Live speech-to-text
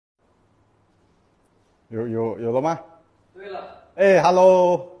有了吗？对了。哎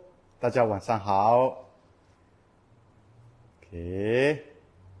 ，Hello， 大家晚上好。OK，Live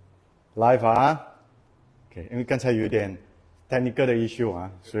啊。OK， 因为刚才有一点 technical 的 issue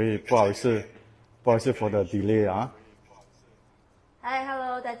啊，所以不好意思 for the delay 啊。Hi,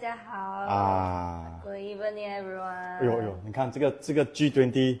 hello， 大家好。啊。Good evening, everyone。哎呦，你看这个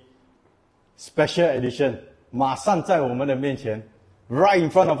G20 Special Edition 马上在我们的面前 ，right in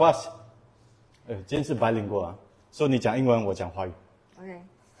front of us。今天是白领过啊，所以你讲英文，我讲华语。OK。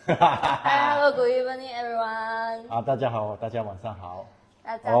Hi, hello, good evening, everyone。啊，大家好，大家晚上好。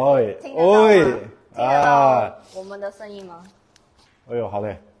大家听得到吗？听得到我们的声音吗？哎呦，好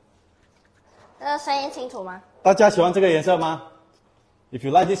嘞。那声音清楚吗？大家喜欢这个颜色吗？If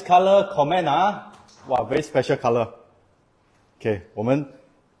you like this color, comment 啊！哇 ，very special color。OK， 我们，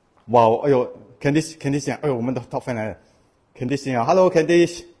哇，哎呦 ，Candice 讲，哎呦，我们的 top fan 来了 ，Candice 讲 ，Hello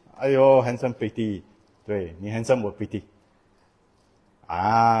Candice， 哎呦 ，handsome pretty， 对你 handsome 我 pretty。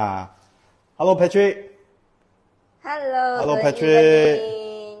啊 ，Hello Patrick。Hello Patrick。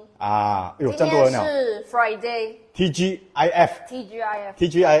啊，哎呦，这么多人了。今天是 Friday。TGIF。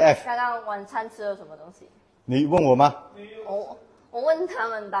刚刚晚餐吃了什么东西？你问我吗？我问他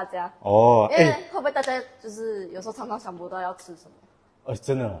们大家。哦，因为会不会大家就是有时候常常想不到要吃什么？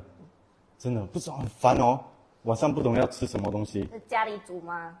真的不知道，很烦哦。晚上不懂要吃什么东西。是家里煮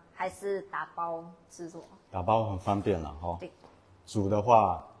吗？还是打包吃什么？打包很方便啦，哈。对。煮的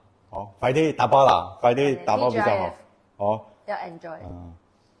话，Friday 打包啦，Friday 打包比较好。哦。要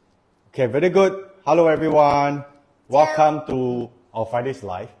enjoy。Okay, very good. Hello everyone. Welcome to our Friday's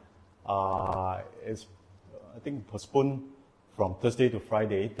live. It's I think postponed from Thursday to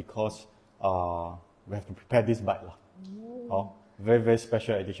Friday because we have to prepare this bike lah. Very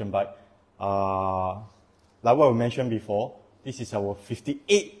special edition bike. Like what we mentioned before, this is our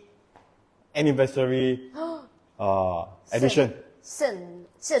 58th anniversary edition. 限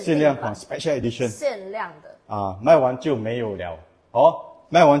量款 Special Edition. 限量的。卖完就没有了。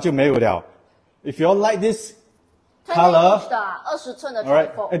卖完就没有了。If you all like this color, 20寸的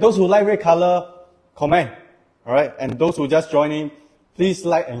Trifold. And those who like red color, comment. Alright, and those who just joining, please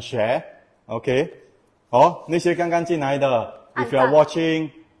like and share. Okay. 那些刚刚进来的 if you are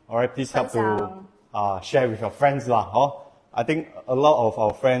watching, alright, please help to share with your friends lah. I think a lot of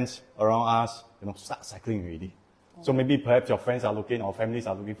our friends around us, start cycling already. So maybe perhaps your friends are looking, or families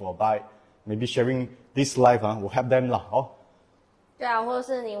are looking for a bike. Maybe sharing this live will help them lah. 对啊，或者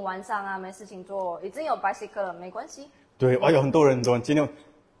是你晚上没事情做，已经有 bicycle 了，没关系。对，有很多人今天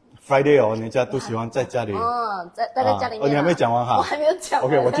Friday 人家都喜欢在家里。待在家里面。你还没讲完哈？我还没有讲完。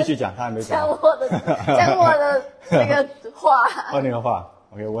OK， 我继续讲，他还没讲。讲我的那个话。那个话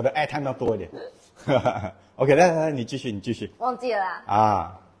 ，OK， 我的 airtime 要多一点。OK， 来，你继续。忘记了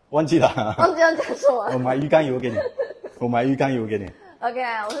啦。忘记了讲什么？我买鱼肝油给你。OK，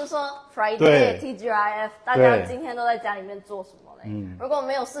 我是说 Friday TGIF， 大家今天都在家里面做什么嘞？如果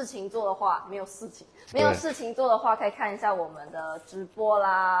没有事情做的话，没有事情做的话，可以看一下我们的直播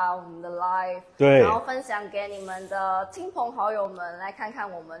啦，我们的 live， 对，然后分享给你们的亲朋好友们来看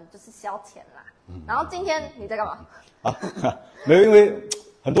看，我们就是消遣啦。然后今天你在干嘛？没有，因为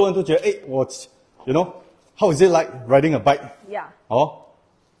很多人都觉得，我 ，you know how is it like riding a bike？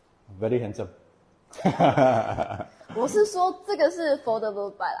 Yeah。Very handsome。我是说这个是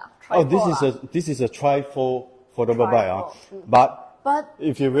foldable bike 啦。this is a Trifold foldable bike But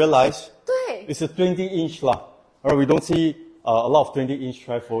if you realize, 对 it's a 20-inch lah. Or we don't see a lot of 20-inch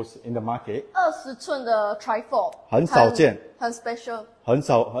Trifolds in the market. 20寸的 Trifold 很少见，很 special， 很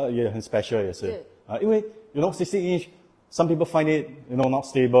少也很 special 也是。因为 60-inch, some people find it not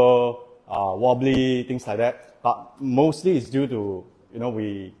stable, wobbly, things like that. But mostly it's due to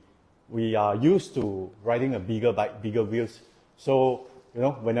we are used to riding a bigger bike, bigger wheels. So,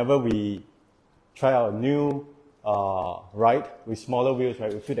 whenever we try out a new ride with smaller wheels,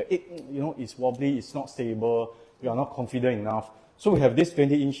 right, we feel that it's wobbly, it's not stable, we are not confident enough. So we have this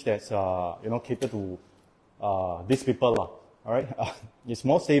 20-inch that's, catered to these people. All right, it's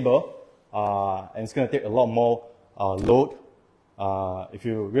more stable, and it's going to take a lot more load. If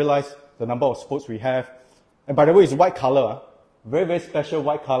you realize the number of spokes we have, and by the way, it's white color. Very special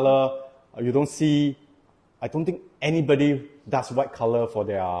white color. You don't see. I don't think anybody does white color for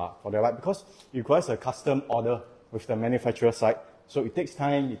their bike because it requires a custom order with the manufacturer side. So it takes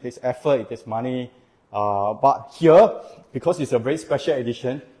time, it takes effort, it takes money. But here, because it's a very special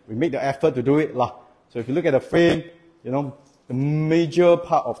edition, we make the effort to do it lah. So if you look at the frame, the major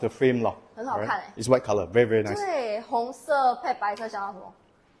part of the frame lah, 很好看 is white color, very nice. 对，红色配白色想到什么？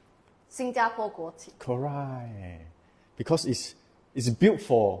新加坡国旗。Correct. Because it's built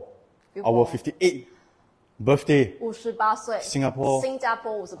for our 58 birthday. 58岁。新加坡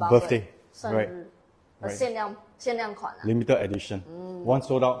58岁。birthday. 生日。限量款啊。Limited edition. One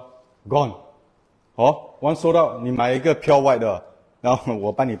sold out, gone. One sold out. 你买一个 pure white 的，然后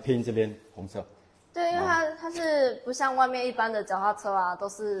我帮你拼这边红色。对，因为它是不像外面一般的脚踏车啊，都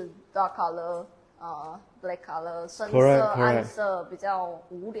是 dark color。black color 深色、暗色比较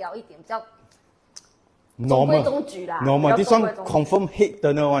无聊一点，比较中规中矩啦。Normal. This one confirm hate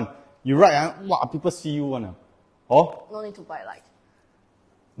turner one. You right? Wow, people see you one. No need to buy light.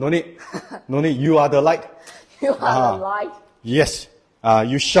 No need. No need. You are the light. You are the light. Yes.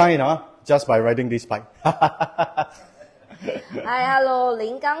 You shine just by riding this bike. Hi, hello,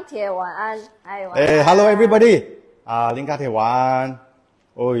 林钢铁晚安。Hi, 晚安。Hey, hello everybody. 林钢铁晚安。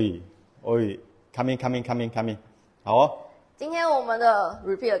oi. Coming. 好哦。今天我们的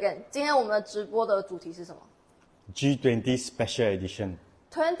repeat again。今天我们的直播的主题是什么 ？G20 Special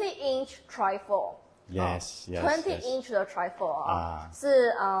Edition。20-inch Trifold。Yes. 20-inch 的 Trifold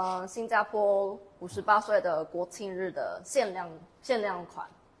是新加坡58岁的国庆日的限量款。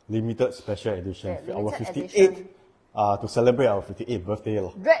Limited Special Edition. Our 58. To celebrate our 58th birthday.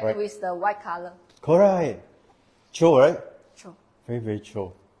 Red right? with the white color. Correct. Chill, right? Chill. Very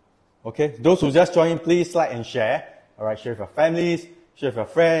chill. Okay, those who just joined, please like and share. All right, share with your families, share with your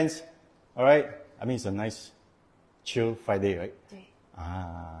friends. All right, I mean, it's a nice, chill Friday, right? 对。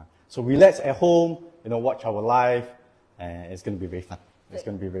So relax at home, watch our live, and it's going to be very fun. It's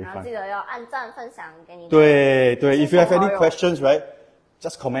going to be very fun. 记得要按赞分享给你。对， if you have any questions, right,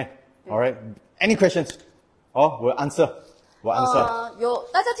 just comment. All right, any questions? We'll answer. 有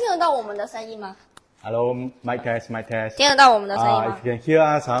大家听得到我们的声音吗？ Hello, mic test. 听得到我们的声音吗 ？If you can hear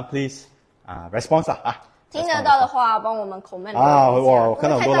us, please, response 听得到的话，帮我们 comment 我看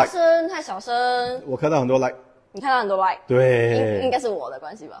到很多 like， 太大声，太小声。我看到很多 like， 你看到很多 like， 对，应该是我的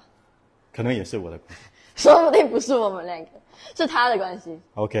关系吧？可能也是我的关系，说不定不是我们两个，是他的关系。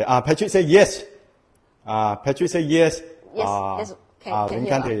Okay, Patrick say yes. Patrick say yes. Yes. Okay. 林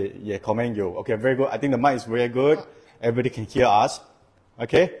钢铁也 comment 有 Okay, very good. I think the mic is very good. Everybody can hear us.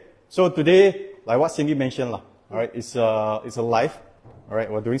 Okay. So today, like what Cindy mentioned, all right, it's a live. All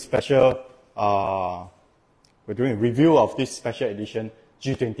right, we're doing special. We're doing a review of this special edition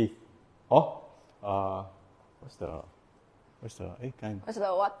G20. What's the kind? What's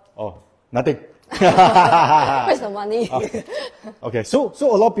the what? Nothing. Where's the money? Okay, so a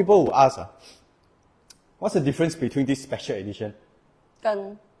lot of people will ask, what's the difference between this special edition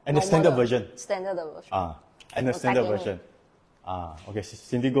and the standard version? Standard version. And the standard version. Okay,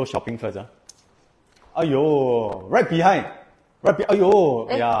 Cindy go shopping first. Ayo, right behind. Ayo,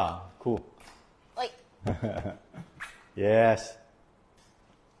 yeah, cool. Wait. Yes.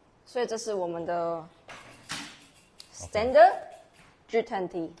 所以这是我们的 Standard G20.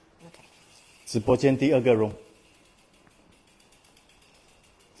 Okay. 直播间第二个 room.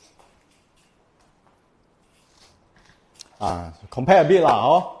 Compare a bit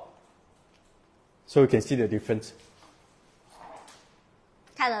so you can see the difference.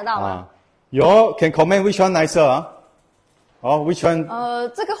 看得到吗？You can comment which one nicer, which one?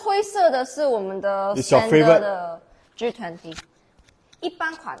 这个灰色的是我们的 Standard 的 G20， 一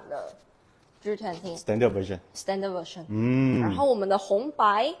般款的 G20 Standard version。 然后我们的红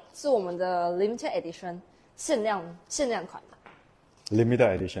白是我们的 Limited Edition 限量款的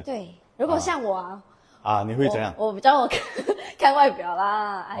Limited Edition。对，如果像我你会怎样？我比较看外表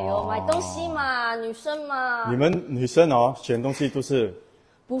啦，买东西嘛，女生嘛。你们女生选东西都是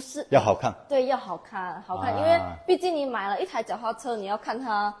不是要好看？对，要好看，因为毕竟你买了一台脚踏车，你要看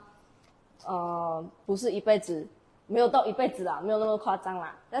它，不是一辈子，没有到一辈子啦，没有那么夸张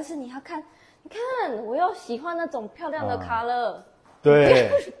啦。但是你要看，你看，我要喜欢那种漂亮的 color。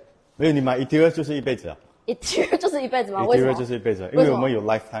对，没有你买 Ethereal 就是一辈子啊。Ethereal 就是一辈子吗？为什么？ Ethereal 就是一辈子，因为我们有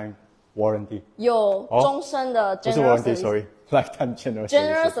lifetime warranty。有终身的 general servicing。不是 warranty，sorry，lifetime general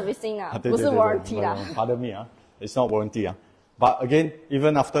servicing 啊，不是 warranty 啦。Pardon me it's not warranty But again,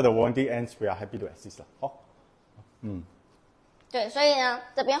 even after the warranty ends, we are happy to assist 对，所以呢，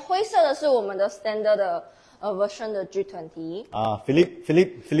这边灰色的是我们的 standard 的version 的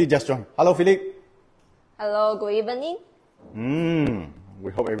G20。Philip just joined. Hello, Philip. Hello, good evening.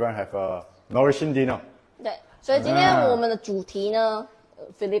 We hope everyone have a nourishing dinner. 对，所以今天我们的主题呢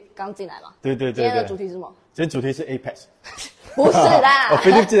，Philip 刚进来嘛。对。今天的主题是什么？今天主题是 Apex。不是啦。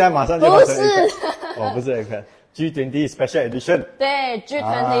Philip 进来马上就不是。不是 Apex。G20 Special Edition。对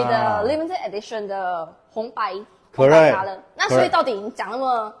 ，G20 的 Limited Edition 的红白。Correct。那所以到底你讲那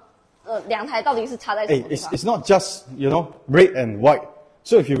么两台到底是差在什么地方？ It's not just red and white.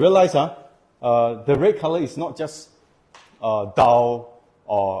 So if you realize the red color is not just dull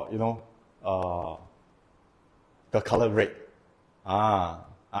or the color red.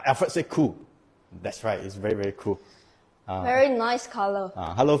 Alfred said cool. That's right, it's very, very cool. Very nice color.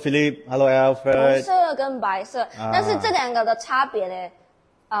 Hello Philip, hello Alfred. 红色跟白色，但是这两个的差别呢，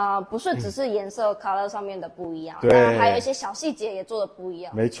不是只是颜色 color 上面的不一样，对，还有一些小细节也做的不一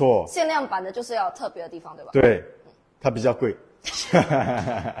样。没错，限量版的就是要有特别的地方，对吧？对，它比较贵。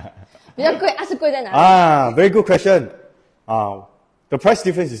比较贵，是贵在哪里？ Very good question. The price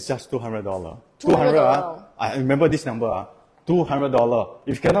difference is just $200. $200. I remember this number. $200.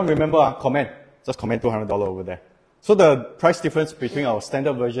 If you cannot remember, comment. Just comment $200 over there. So the price difference between our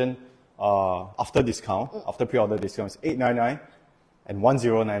standard version after discount, after pre-order discount, is $899 and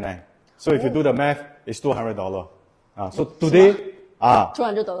 $1099. So if you do the math, it's $200. So today,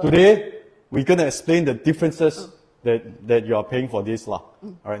 $200. Today we're gonna explain the differences that you are paying for this lah.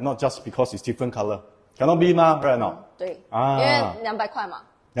 All right, not just because it's different color. Cannot be ma, right now? 对，因为200块嘛。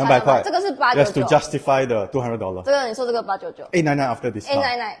200块，这个是899。Just to justify the $200. 这个你说这个899。899 after discount.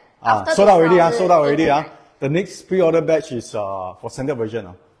 899。sold out already. Sold out already. The next pre-order batch is for standard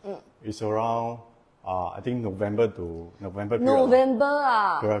version. It's around I think November to November. November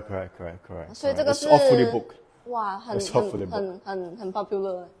啊。Correct. 所以这个是 all fully booked. 哇，很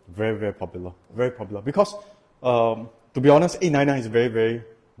popular. Very popular. Because to be honest, $899 is very, very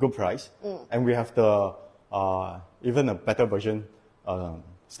good price. And we have the even a better version,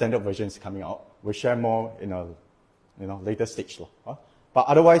 standard version is coming out. We'll share more in a later stage. But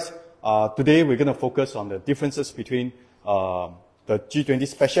otherwise, today we're going to focus on the differences between the G20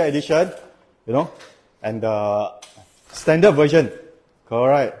 Special Edition, and the standard version.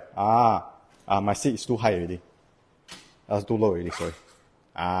 Correct. My seat is too high already. That's too low already, sorry.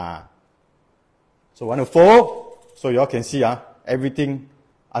 So 1 to 4. So you all can see everything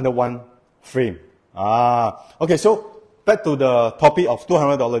under one frame. Okay, so back to the topic of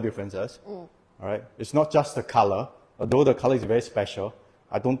 $200 differences. All right, it's not just the color, although the color is very special.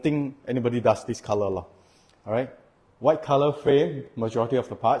 I don't think anybody does this color. All right, white color frame, majority of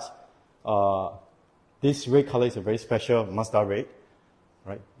the parts. This red color is a very special Mazda red.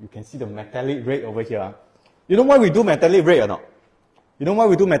 Right, you can see the metallic red over here. You know why we do metallic red or not? You know why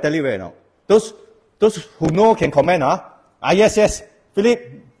we do metallic red or not? Those who know can comment. Yes.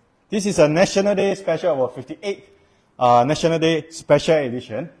 Philip, this is a National Day Special, or 58th National Day Special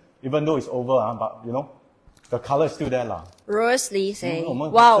Edition. Even though it's over, but the color is still there lah. Rose Lee say,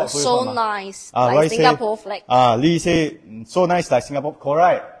 wow, so nice, like Singapore flag. Lee say, so nice like Singapore.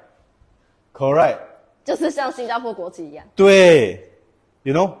 Correct. 就是像新加坡国旗一样。对。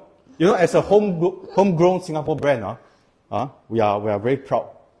You know, as a homegrown Singapore brand, we are very proud.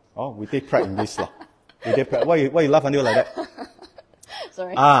 We take pride in this. We take pride. Why you laugh until like that?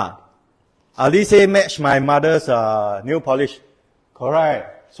 Sorry. Ali say match my mother's nail polish.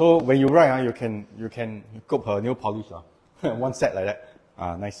 Correct. So when you ride, you can cope her nail polish. One set like that.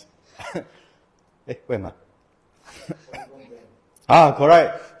 Nice. Where am I?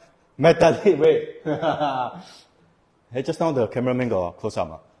 Correct. Metallic red. Hey, just now the cameraman got close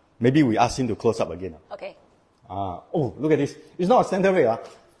up. Maybe we ask him to close up again. Okay. Oh, look at this. It's not a standard red.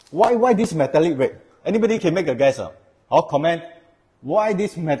 Why this metallic red? Anybody can make a guess. Or comment. Why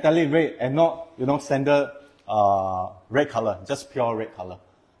this metallic red and not, standard red color, just pure red color?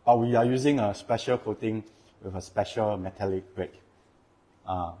 But we are using a special coating with a special metallic red.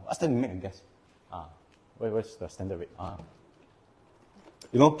 What's that? Make a guess. Where's the standard red?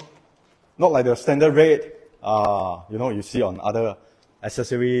 Not like the standard red. You see on other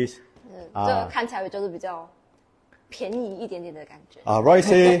accessories. 这个看起来就是比较便宜一点点的感觉。Roy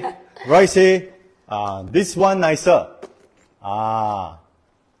say, this one nicer.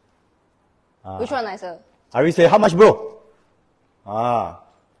 Which one nicer? Ari say, how much, bro?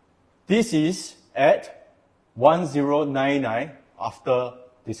 This is at 1099 after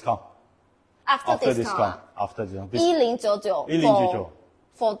discount. After discount. 1099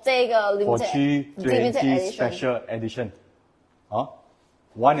 for 这个 limited Special Edition.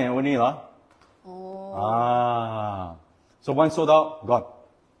 One and only so one sold out, gone.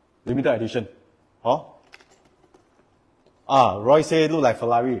 Limited edition. Roy say look like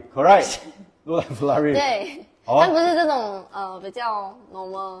Ferrari. Correct. Look like Ferrari. 对，它不是这种比较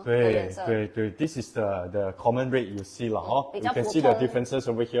normal 的颜色。对， this is the common red you see lah. You can see the differences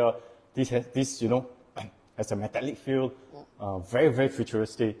over here. This has a metallic feel. Very, very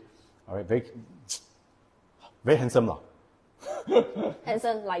futuristic. All right, very handsome lah.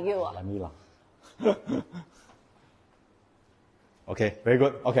 Handsome like you Like me lah. Okay, very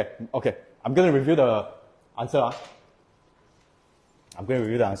good. Okay. I'm going to review the answer. I'm going to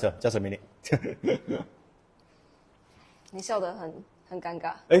review the answer. Just a minute. 你笑得很尴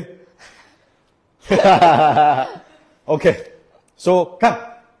尬。Okay. So, come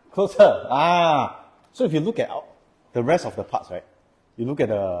closer. So if you look at the rest of the parts, right? You look at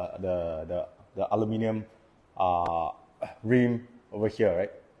the aluminium rim over here,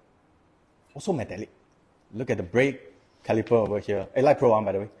 right? Also metallic. Look at the brake caliper over here. Litepro one,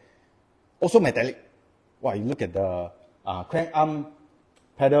 by the way. Also metallic. Wow, you look at the crank arm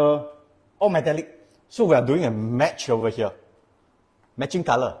pedal, all metallic. So we are doing a match over here. Matching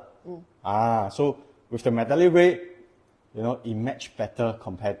color. So with the metallic rate, you know, it match better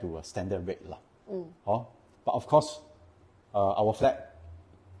compared to a standard rate. But of course, our flag,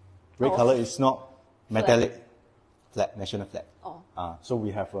 red color is not metallic flag, national flag. So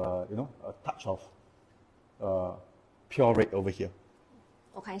we have, you know, a touch of pure red over here.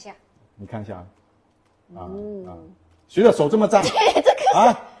 我看一下。你看一下。谁的手这么脏？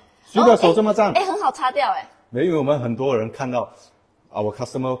谁的手这么脏？很好擦掉没有，我们很多人看到 our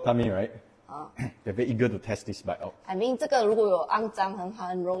customer come in, right? They're very eager to test this bike out. I mean, 这个如果有肮脏，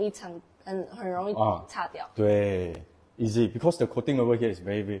很容易擦掉。对 ，easy because the coating over here is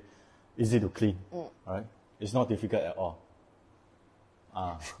very, very easy to clean. Right? It's not difficult at all.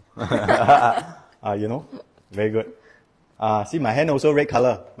 You know, very good. See my hand also red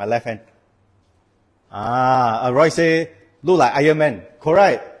color, my left hand. Roy say look like Iron Man.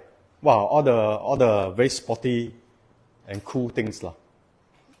 Correct. Wow, all the very sporty and cool things lah.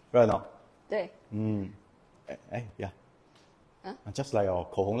 Right now. 对。Yeah. Just like your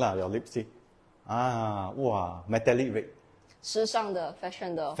口红啦 your lipstick. Wow, metallic red. 时尚的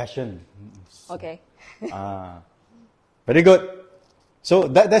fashion 的。Fashion. Okay. Very good. So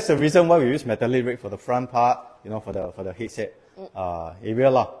that's the reason why we use metallic red for the front part, you know, for the headset area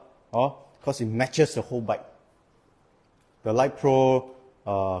lah. Because it matches the whole bike. The Litepro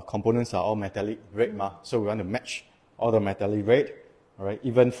components are all metallic red so we want to match all the metallic red, alright,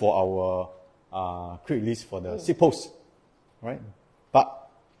 even for our quick release for the seat post, right? But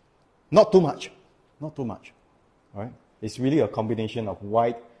not too much, alright? It's really a combination of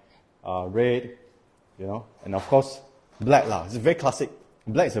white, red, you know, and of course black lah. It's very classic.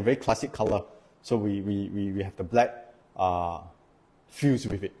 Black is a very classic color, so we have the black fused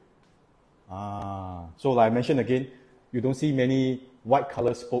with it. So like I mentioned again, you don't see many white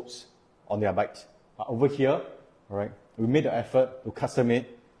color spokes on their bikes. Over here, alright, we made the effort to custom it.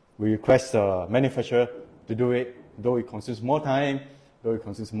 We request the manufacturer to do it, though it consumes more time, though it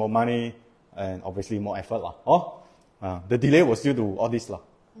consumes more money, and obviously more effort lah. The delay was due to all this lah.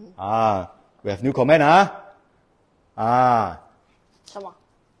 We have new comment 什么？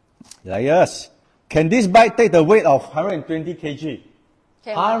 Yes. Can this bike take the weight of 120 kg?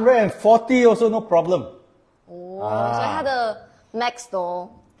 140 also no problem. 所以它的 max 都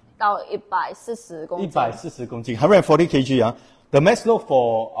到140公斤。140公斤 140 kg. The max load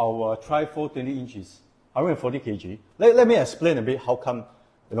for our Trifold 20 inches, 140 kg. Let me explain a bit how come,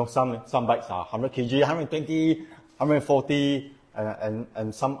 you know, some bikes are 100 kg, 120, 140,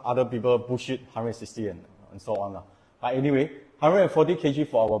 and some other people push it 160 and so on. But anyway, 140 kg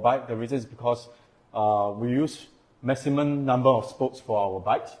for our bike, the reason is because we use maximum number of spokes for our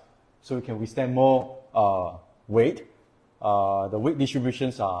bikes, so we can withstand more weight. The weight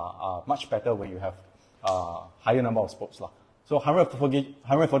distributions are much better when you have higher number of spokes. So 140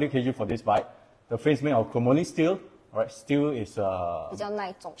 kg for this bike. The frame is made of chromoly steel. Alright, steel is a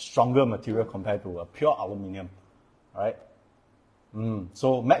stronger material compared to a pure aluminium. Alright.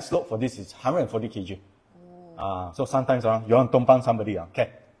 So max load for this is 140 kg. So sometimes you want to dongbang somebody, okay?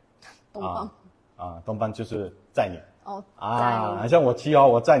 东邦就是载你好像我骑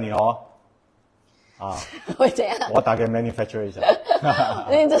我载你会怎样？我打给 manufacturer 一下。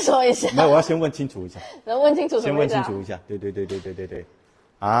你再说一下。没有，我要先问清楚一下。问清楚什么？先问清楚一下。对。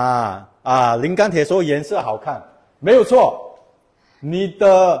林钢铁说颜色好看，没有错，你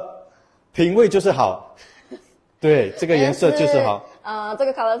的品味就是好。对，这个颜色就是好。这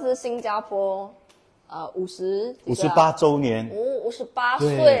个考的是新加坡58周年，58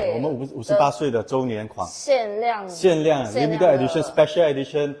岁，对，我们58岁的周年款，限量 limited edition special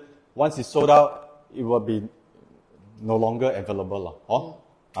edition. Once it's sold out, it will be no longer available 了，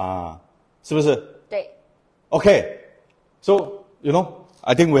是不是？对。Okay, so you know,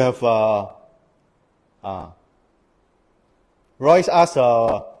 I think we have Royce asked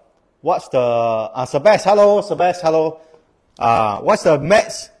what's the Sebas, hello. What's the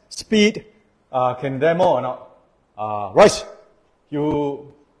max speed? Can demo or not? Royce,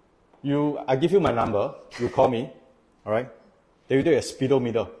 I give you my number. You call me, all right? Then you do a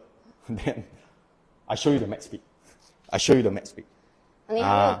speedometer. Then I show you the max speed. 你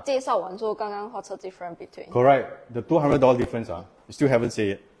还没有介绍完说刚刚 what's the difference between? Correct. The $200 difference, you still haven't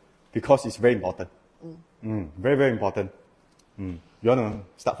said it. because it's very important. Very, very important. You want to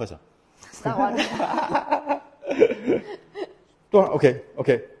start first? Start one. OK，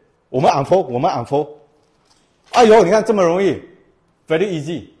我们 unfold。哎呦，你看这么容易 ，very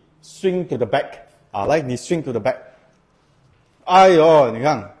easy。Swing to the back， 来你 swing to the back。哎呦，你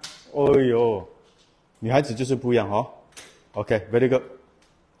看，哎呦，女孩子就是不一样哦。OK，very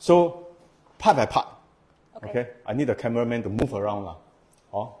good。So part by part。OK，I need the cameraman to move around 啦。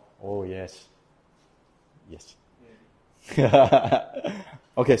Oh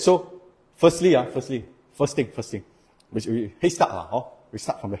yes。OK，so first thing，which we head start 啦，we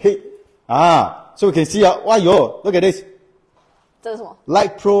start from the head。So we can see 哎呦 ，look at this。这是什么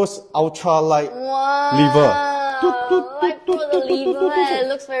 ？Litepro Ultra Light Lever。Litepro 的 lever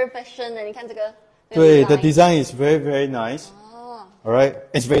looks very fashion 的，你看这个。对 ，the design is very very nice。Alright，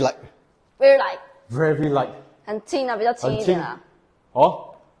 it's very light。Very light。Very light。很轻啊，比较轻一点啊。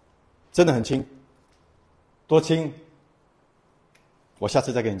真的很轻。多轻？我下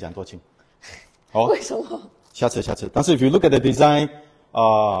次再跟你讲多轻。为什么？下次。但是 if you look at the design，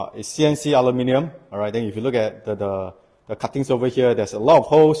 it's CNC aluminium. Alright, then if you look at the cuttings over here, there's a lot of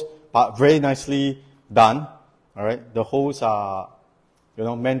holes, but very nicely done. Alright, the holes are,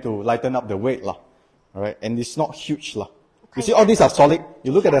 meant to lighten up the weight lah. Alright, and it's not huge lah. You see, all these are solid.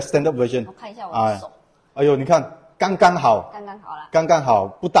 You look at the standard version. 我看一下我的手。哎呦，你看，刚刚好啦。刚刚好，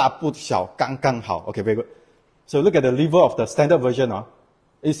不大不小，刚刚好。Okay, very good. So look at the lever of the standard version.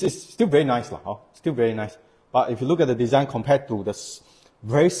 It's still very nice lah. Still very nice. But if you look at the design compared to the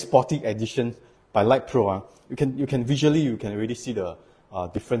very sporty edition by Litepro, you can visually already see the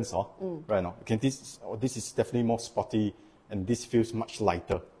difference. Right now, this is definitely more sporty, and this feels much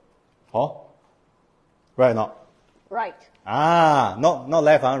lighter. Right now. Right. Not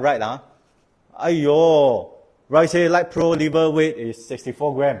left, right. Aiyo, Royce say Litepro lever weight is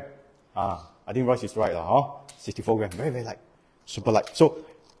 64 gram. I think Royce is right, 64 gram, very very light, super light. So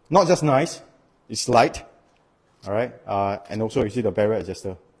not just nice, it's light. All right, and also you see the barrier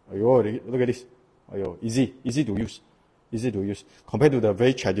adjuster. Aiyo, look at this. Aiyo, easy to use. Compared to the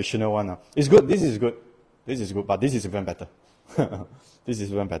very traditional one, it's good. This is good, but this is even better. This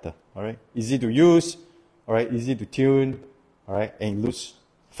is even better. All right, easy to use. All right, easy to tune. All right, and it looks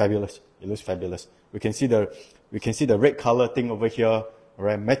fabulous. We can see the red color thing over here. All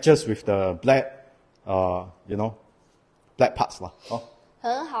right, matches with the black, black parts lah.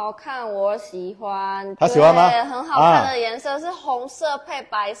 很好看，我喜欢。他喜欢吗？对，很好看的颜色是红色配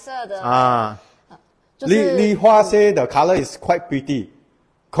白色的。Li Hua say the color is quite pretty.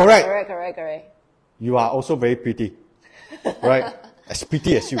 Correct. You are also very pretty. Right? As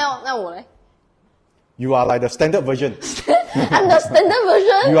pretty as you. 那我嘞？ You are like the standard version. I'm the standard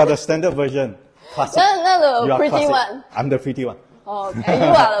version. You are the standard version. Classic. 那 the pretty classic. one. I'm the pretty one. Okay,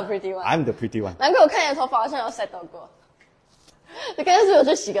 you are the pretty one. I'm the pretty one. 难怪我看你的头发好像有 set 过。你刚才是有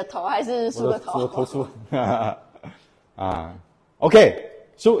去洗个头还是梳个头？我头梳。Okay.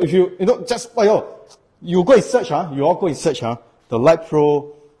 So if you just you go and search you all go and search the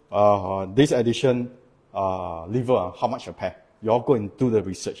Litepro this edition lever how much a pair. You all go and do the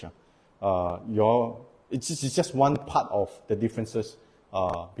research. It's just one part of the differences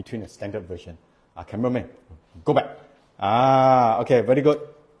between the standard version. Cameraman, go back. Okay, very good.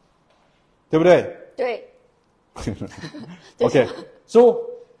 对不对？对。Okay, so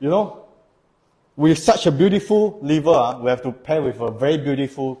with such a beautiful lever, we have to pair with a very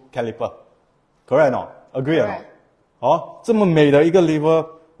beautiful caliper. Correct or not? Agree or not? 这么美的一个 lever，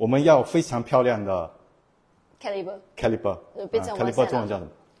 我们要非常漂亮的 caliper。caliper 中文叫什么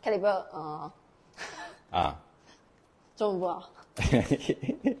 ？caliper 中文不好。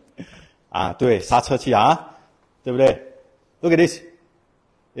对，刹车器对不对 ？Look at this,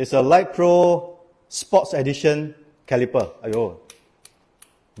 it's a Litepro Sports Edition caliper. 哎呦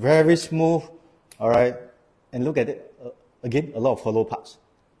very smooth, alright. And look at it again, a lot of hollow parts,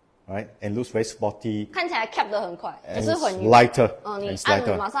 alright. And looks very sporty. 看起来 cap 得很快，就是很 lighter. 你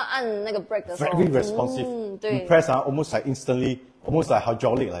马上按那个 brake 的时候 very responsive. 对 You press almost like instantly, almost like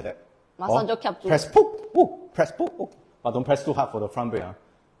hydraulic like that. 马上就 cap 住。 Press press but don't press too hard for the front brake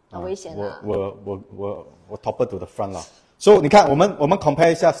很危险我 topple to the front 啦。So 你看我们 compare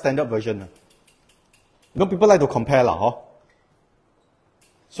一下 standard version 呢。People like to compare 啦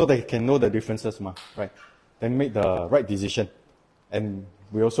so they can know the differences right? Then make the right decision. And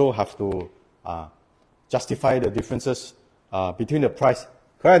we also have to justify the differences between the price.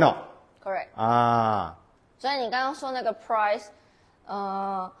 Correct or not? Correct. 所以你刚刚说那个 price,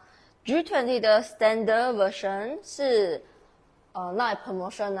 G20 的 standard version 是那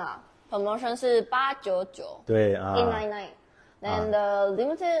promotion promotion 是899，对899。Then the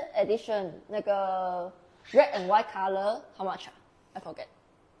limited edition 那个 red and white color, how much? I forget.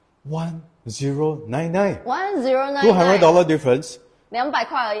 1099. 1099. $200 difference. 200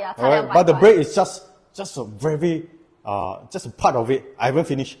块而已啊，差200 But the brake is just a very just a part of it. I haven't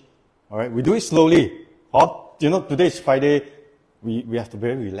finished. All right, we do it slowly. You know, today is Friday. We have to be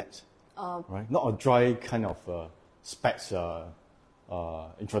very relaxed. Right, not a dry kind of specs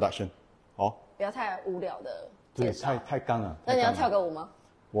introduction. 不要太无聊的对，介绍。太干了。那你要跳个舞吗？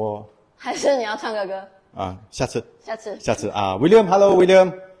还是你要唱个歌？下次。William, hello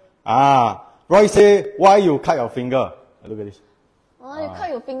William. Roy say, why you cut your finger? Look at this. 你cut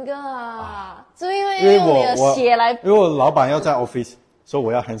your finger 啊？是因为用你的血来？因为我老板要在 office， 所以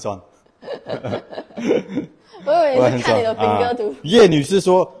我要 hands on。我以为你是看你的 finger 图。叶女士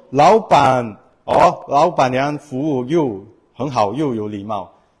说，老板娘服务又很好又有礼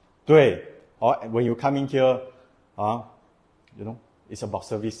貌。对，when you come in here, you know, it's about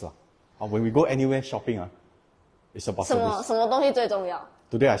service 啦。when we go anywhere shopping, it's about service. 什么东西最重要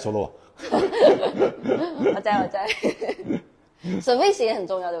 ？Today I solo. 我在。service 也很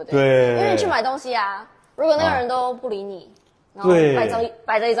重要，对不对？对。因为你去买东西啊，如果那个人都不理你，然后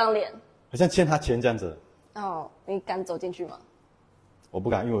摆着一张脸，好像欠他钱这样子。你敢走进去吗？我不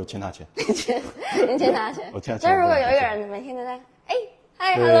敢，因为我欠他钱。你欠他钱。我欠他钱。但如果有一个人每天都在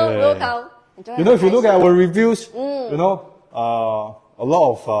，hi, hello, welcome. You know, if you look at our reviews, you know, a lot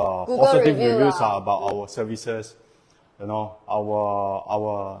of positive reviews are about our services, you know,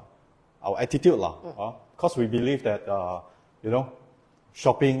 our attitude lah. Because we believe that, you know,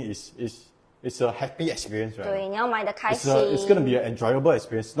 shopping is a happy experience, right? 对，你要买的开心。It's going to be an enjoyable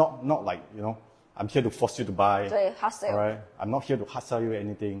experience, not like, you know, I'm here to force you to buy. 对 ，hustle. Alright, I'm not here to hustle you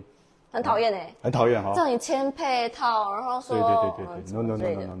anything. 很讨厌很讨厌叫你签配套，然后说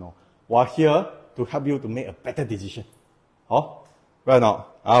对，no. We're here to help you to make a better decision. Right now.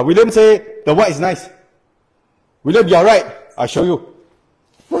 William say the white is nice. William, you're right. I'll show you.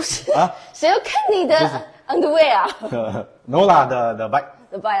 不是谁要看你的 underwear 啊？No 啦，the bike.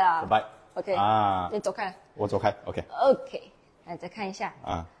 The bike 啦。The bike. OK。你走开。我走开。OK。来再看一下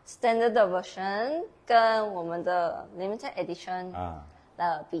Standard version 跟我们的 Limited Edition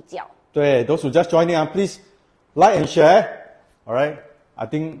的比较。对 ，those who just joining, please like and share. Alright. I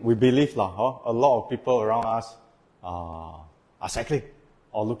think we believe a lot of people around us are cycling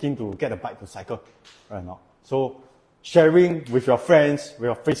or looking to get a bike to cycle right now. So sharing with your friends, with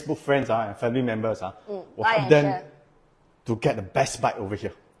your Facebook friends and family members will help them to get the best bike over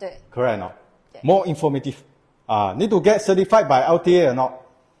here. 对 Correct or not? More informative. Need to get certified by LTA or not?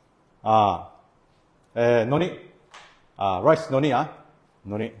 No need. Royce, no need,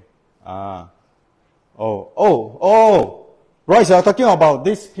 No need. Royce, you're talking about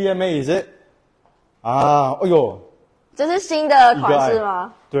this PMA, is it? 这是新的款式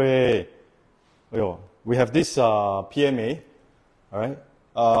吗？对，we have this PMA, alright?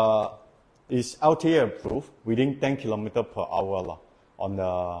 Is LTA approved within 10 km per hour on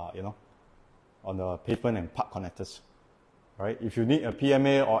the, you know, on the pavement and park connectors. Right? If you need a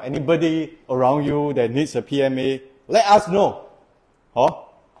PMA or anybody around you that needs a PMA, let us know.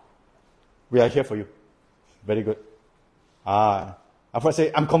 We are here for you. Very good. I first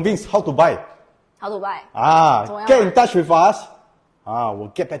say, I'm convinced how to buy. How to buy? Get in touch with us.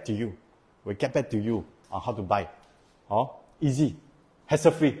 We'll get back to you. We'll get back to you on how to buy. Easy.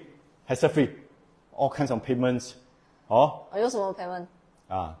 Hassle-free. All kinds of payments. 有什么 payment?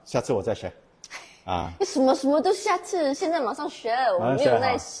 下次我再学。什么都下次，现在马上学，我没有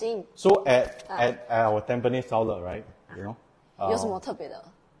耐心。So at our Tampines outlet, right? You know? 有什么特别的？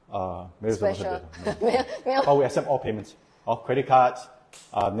没有什么特别的。没有。But we accept all payments. All credit cards,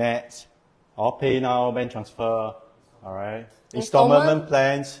 nets, all pay now, bank transfer, all right? Installment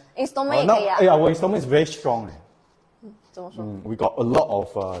plans. Installment 也可以啊。Our installment is very strong. 怎么说？We got a lot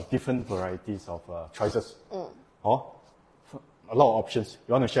of different varieties of choices. A lot of options.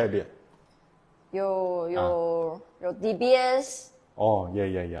 You want to share a bit? 有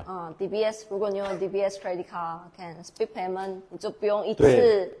DBS。yeah. DBS 如果你有 DBS credit card， 看 split payment， 你就不用一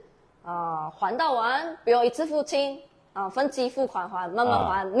次还到完，不用一次付清分期付款还，慢慢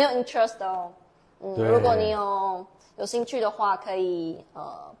还，没有 interest 的哦。如果你有兴趣的话，可以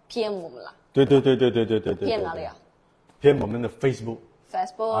PM 我们啦。对。PM 哪里啊？PM 我们的 Facebook。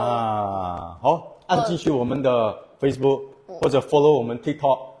好，按进去我们的 Facebook 或者 follow 我们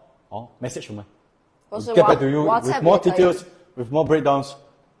TikTok， message 我们。Get back to you with more details, with more breakdowns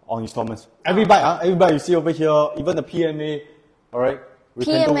on installments. Every bike you see over here, even the PMA, alright?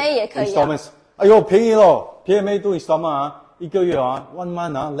 PMA 也可以。Installments. 便宜咯 ，PMA 都 installment 1个月1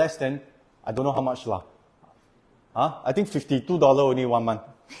 month less than I don't know how much 啦。I think $52 only 1 month.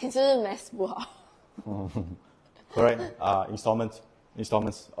 你是不是 math 不好？ Correct. Installments,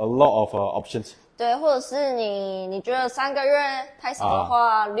 a lot of options. 对，或者是你觉得3个月太少的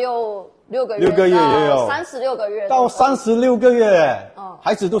话，6个月6个月也有36个月到36个月，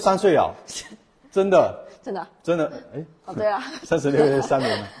孩子都3岁了，真的，真的，真的，哎，哦对啊36个月3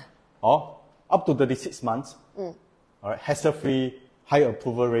年了，up to 36 months. All right, hassle-free, high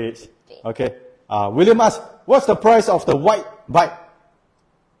approval rates. Okay. William asks, what's the price of the white bike?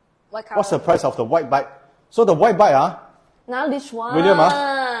 What's the price of the white bike? So the white bike, Not this one. William,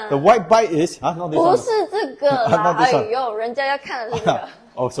 the white bike is, not this 不 one. 是这个啦， Not this one. 哎呦，人家要看的是这个。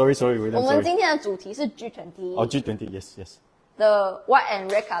sorry, William. 我们今天的主题是 G20。G20, yes. The white and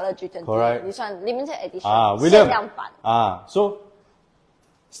red color G20. Correct. 你算 limited edition. William. 限量版。So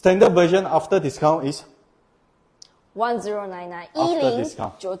standard version after discount is 1099 after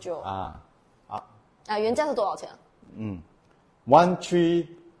discount. 1099。原价是多少钱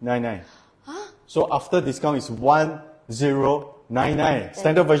1399. So after discount is 1099.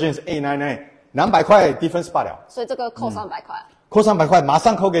 Standard version is 899. 200块 difference 罢了。所以这个扣300块。扣300块，马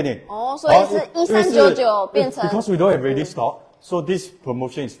上扣给你。所以是1399变成。Because we don't have ready stock, so this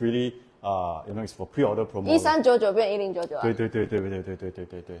promotion is really, it's for pre-order promo. 1399变1099啊。对。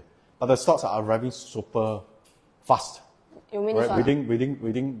But the stocks are arriving super fast. 有没有算 ？Within 1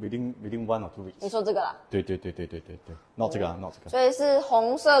 or 2 weeks. 你说这个啦？对。Not 这个。所以是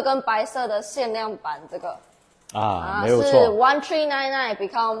红色跟白色的限量版这个。没有错。是1399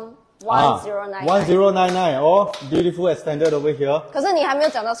 become 1099。1099 beautiful extended over here. 可是你还没有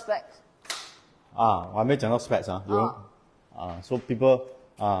讲到 specs。我还没讲到 specs So people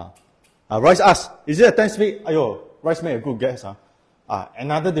Royce asks, is it a 10-speed? Royce made a good guess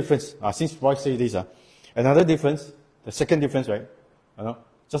Another difference since Royce said this another difference, the second difference, right?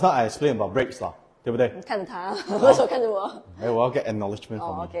 Just now I explained about brakes 啦，对不对？你看着他，为什么看着我？我要 get acknowledgement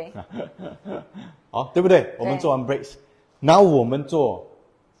from you. OK 好，对不对？我们做完 brakes, now 我们做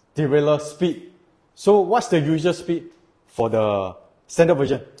derailleur speed. So what's the usual speed for the standard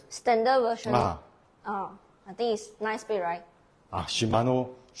version? Standard version. I think it's 9 speed, right? Shimano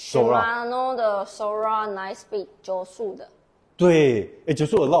的 Sora 9 speed 9速的。对，9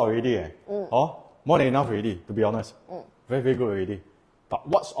速 a lot already more than enough already, to be honest. Very good already. But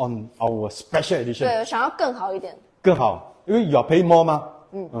what's on our special edition? 对，想要更好一点。更好，因为 you're paying more 嘛。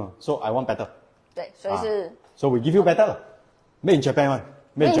So I want better. 对，所以是。So we give you better. Made in Japan one.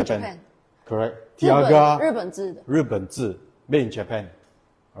 Made in Japan. Correct. Tiagra. 日本制的。日本制 Made in Japan.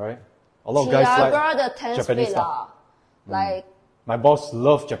 Alright. A lot of guys like Tiagra 的 10 Japanese speed style. Like my boss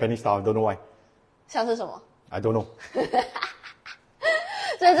loves Japanese style. I don't know why. 像是什么 I don't know.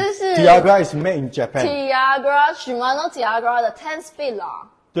 所以这是 Tiagra is made in Japan. Tiagra Shimano Tiagra 的10 speed 啦。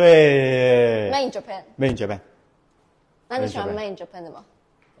对。Made in Japan. Made in Japan. 那你喜欢 Made in Japan 的吗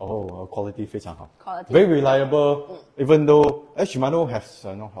？Quality 非常好。Quality very reliable. Even though Shimano has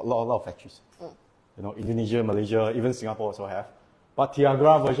a lot of factories. Indonesia, Malaysia, even Singapore also have. But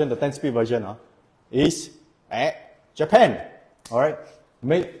Tiagra version, the 10-speed version, is at Japan. All right,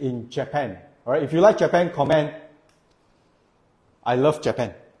 made in Japan. All right, if you like Japan, comment. I love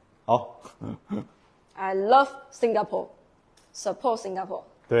Japan. I love Singapore. Support Singapore.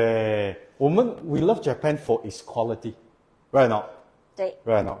 对，we love Japan for its quality, right or not? 对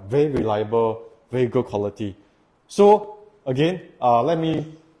Right or not? Very reliable, very good quality. So again, let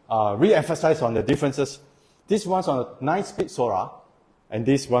me re-emphasize on the differences. This one's on a 9-speed Sora, and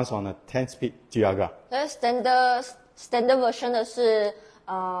this one's on a 10-speed Tiagra. 所以 standard version 的是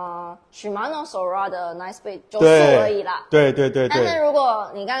Shimano Sora 的 9 speed 9速而已啦。对。但是如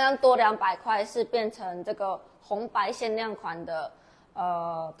果你刚刚多200块是变成这个红白限量款的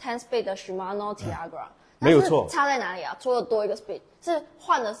10 speed 的 Shimano Tiagra，没有错。差在哪里啊？除了多一个 speed， 是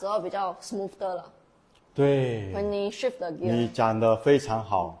换的时候比较 smooth 的了。对。When 你 shift the gear， 你讲得非常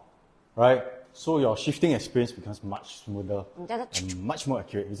好 ，right? So your shifting experience becomes much smoother and much more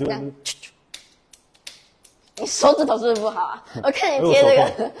accurate. 你手指头是不是不好啊？我看你贴这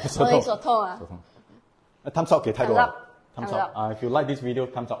个，你手痛啊。Thumbs up 给太多了。Thumbs up. If you like this video,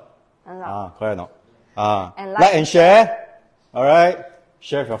 thumbs up. Correct or not? Like and share. All right.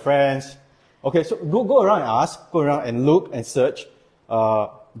 Share with your friends. Okay, so go around and ask, go around and look and search.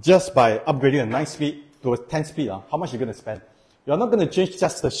 Just by upgrading a 9-speed to a 10-speed, how much you're going to spend? You're not going to change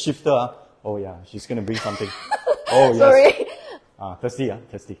just the shifter. Oh yeah, she's going to bring something. Oh yes. Sorry. Thirsty,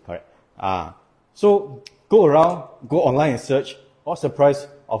 correct. So go around, go online and search. What's the price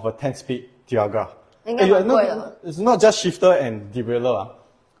of a 10-speed Tiagra? It's not just shifter and derailleur.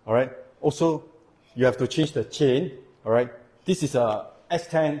 All right. Also, you have to change the chain. All right. This is a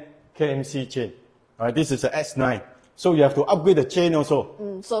S10 KMC chain. Alright, this is a S9. So you have to upgrade the chain also.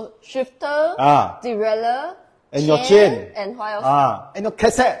 So shifter, derailleur, and your chain, and what else? And your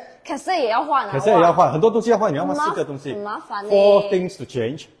cassette 也要换啊 cassette 也要换，很多东西要换，你要换4个东西。很麻烦 4 things to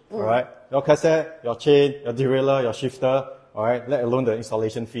change. Alright, your cassette, your chain, your derailleur, your shifter. Alright, let alone the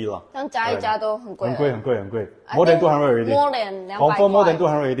installation fee 啦。这样加一加都很贵。很贵。More than 200 already. More than 200 Confirm more than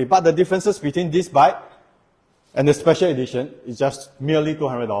 200 already. But the differences between this bike and the special edition is just merely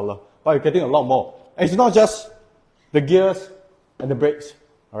 $200. But you're getting a lot more. And it's not just the gears and the brakes.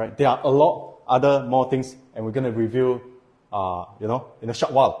 Alright, there are a lot other more things, and we're gonna review, in a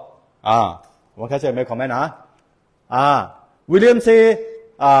short while. 我们看一下有没有 comment William say,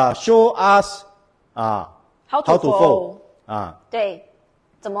 show us, how to fold. 对，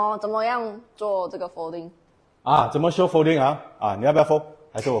怎么样做这个 folding？ 怎么 show folding 你要不要 fold？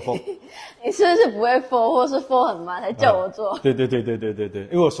 还是我 fold？ 你是不是不会 fold， 或是 fold 很慢才叫我做？对，因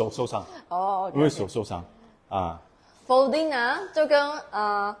为我手受伤。因为手受伤。Folding 就跟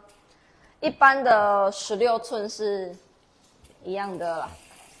一般的16寸是一样的啦。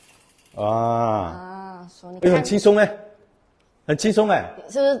说你看很轻松哎，很轻松哎。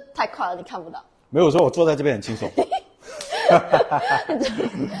是不是太快了？你看不到？没有，我说我坐在这边很轻松。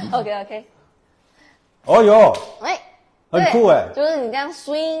OK。哦哟，很酷哎，就是你这样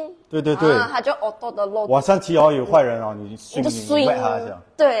swing， 对，它就 auto 的漏。晚上骑有坏人你 swing 它一下。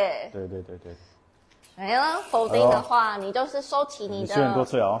对。没了 folding 的话，你就是收起你的很多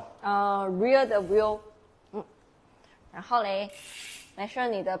次rear 的 wheel，然后嘞 measure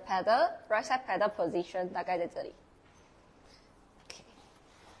你的 pedal right side pedal position 大概在这里。OK，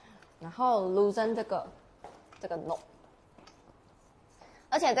 然后 loosen 这个 knob，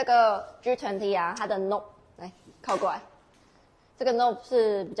 而且这个 G20 它的 knob 来靠过来，这个 knob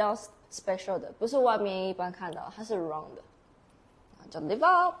是比较 special 的，不是外面一般看到，它是 round 的，就 lift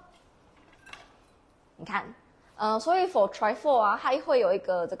up。你看，所以 for Trifold 它会有一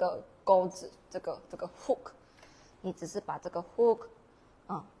个这个钩子，这个 hook， 你只是把这个 hook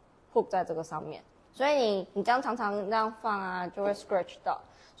在这个上面，所以你这样常常这样放就会 scratch 到，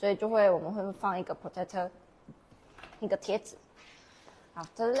所以我们会放一个 protector， 一个贴纸。好，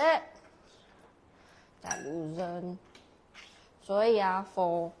这嘞，再 loosen。所以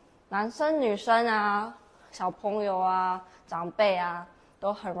for 男生、女生小朋友长辈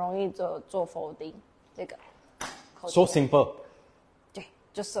都很容易做 folding。这个 So simple. 对，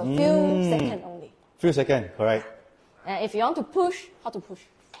就是 a few seconds only. Few seconds, correct. And if you want to push, how to push?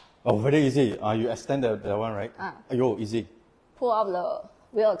 Oh, very easy. You extend the one, right? Easy. Pull up the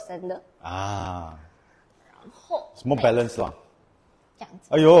wheel extender. 然后什么 balance 啦？这样子。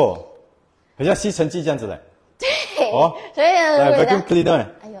很像吸尘器这样子嘞。对。所以vacuum cleaner。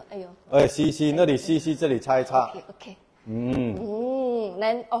吸，那里吸，这里擦一擦。OK。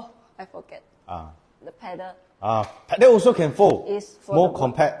Then I forget. The pedal. Pedal also can fold. Is more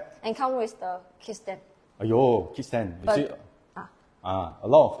compact. And come with the kickstand. Kickstand. You see? A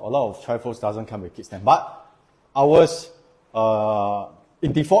lot of Trifolds doesn't come with kickstand. But ours,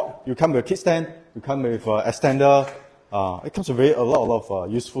 in default, you come with kickstand, you come with extender. It comes with a lot of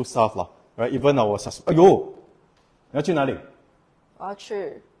useful stuff lah. Right? Even our你要去哪里？我要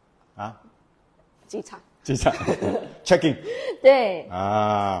去机场。checking 对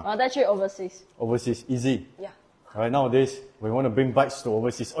然后再去 overseas easy. Yeah. Right, nowadays we want to bring bikes to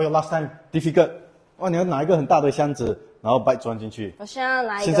overseas. Last time difficult. 你要拿一个很大的箱子，然后 bike 装进去。我现在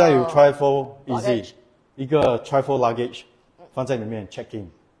拿一个。现在有 Trifold easy， luggage 一个 Trifold luggage 放在里面 check in，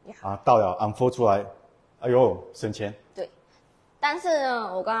 到了 unfold 出来，省钱。对，但是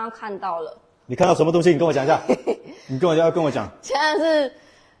呢，我刚刚看到了。你看到什么东西？你跟我讲一下。你要跟我讲。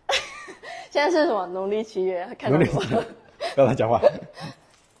现在是什么？农历7月，看到什么？不要乱讲话。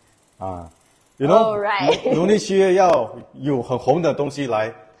You know， 农历7月要有很红的东西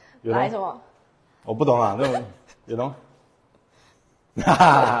来。来什么？我不懂那种 ，you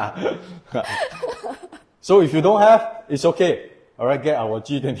know。So if you don't have, it's okay. Alright, get our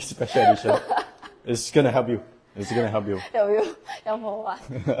G20 Special Edition. It's gonna help you. 要破坏。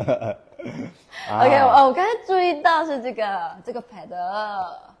OK， 我刚才注意到是这个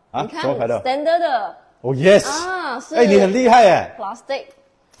pedal。你看 standard 的 yes 是你很厉害耶 plastic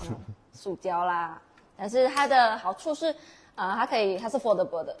塑胶啦，但是它的好处是它是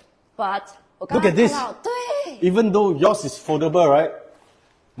foldable 的 but 我刚刚看到对 even though yours is foldable right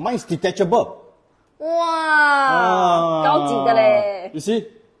mine is detachable 哇高级的嘞 you see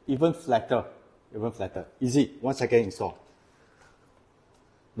even flatter easy 1 second install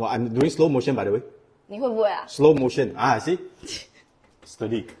no I'm doing slow motion by the way 你会不会slow motion see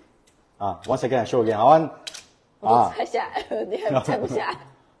steady 1 second I show again 我都踩下来了你还踩不下来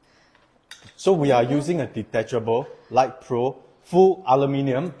So we are using a detachable Litepro full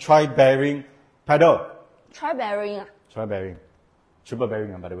aluminium tri-bearing pedal. Tri-bearing. Tri-bearing. Triple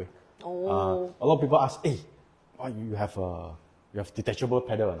bearing, by the way. Oh. A lot of people ask, hey, why you have detachable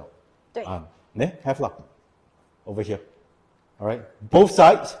pedal or not? 对。Ne, have lah. Over here. Alright. Both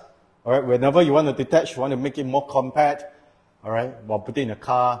sides. Alright. Whenever you want to detach, you want to make it more compact. Alright. While putting in a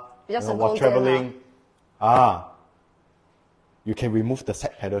car, while traveling. You can remove the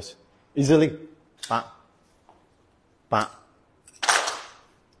side pedals easily.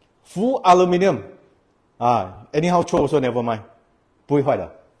 Full aluminium. Anyhow throw also never mind. 不会坏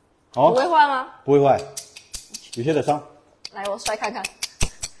的。不会坏吗？不会坏。You hear the sound? 来，我摔看看。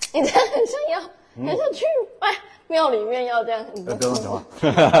你这样很像去庙里面要这样很多。不用讲话。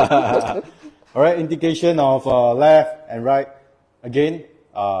Alright, indication of left and right. Again,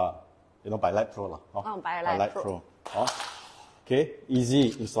 by Litepro lah. By Litepro. Okay,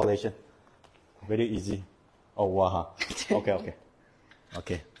 easy installation. Very easy. Oh, wow.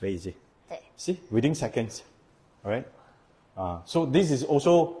 Okay, very easy. See, within seconds. Alright. So this is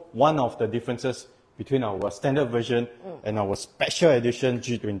also one of the differences between our standard version and our special edition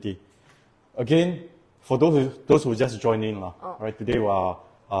G20. Again, for those who just joined in, right, today we are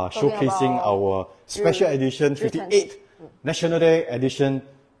showcasing our special edition 58 National Day edition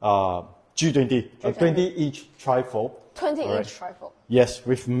G20, a 20-inch trifold. 20-inch trifold. Yes,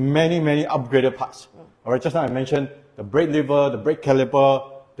 with many upgraded parts. All right, just now I mentioned the brake lever, the brake caliper,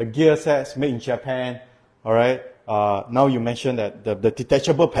 the gear sets made in Japan. All right. Now you mentioned that the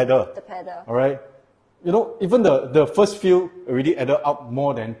detachable pedal. The pedal. All right. Even the first few already added up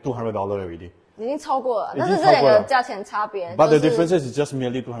more than $200 already. 已经超过了，但是这两个价钱差别。But the differences is just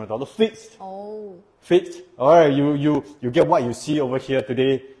merely $200 fixed. Oh. Fixed. All right. You get what you see over here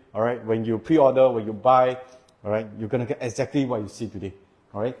today. All right. When you pre-order, when you buy, all right, you're gonna get exactly what you see today.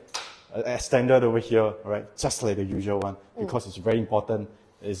 All right. As standard over here. All right. Just like the usual one, because it's very important.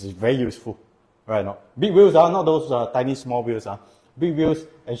 It's very useful. Right now, big wheels are not those tiny small wheels. Big wheels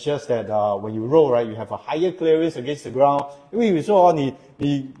ensures that when you roll, right, you have a higher clearance against the ground. 因为有时候你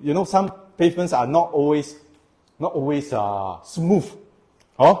some pavements are not always smooth,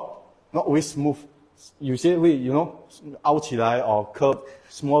 not always smooth. 有些会凹起来 or curve,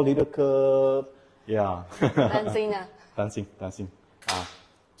 small little curve, yeah. 担心.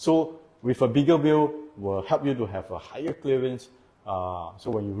 So with a bigger wheel will help you to have a higher clearance. So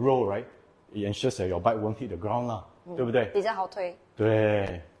when you roll, right, it ensures that your bike won't hit the ground 啦，对不对？比较好推。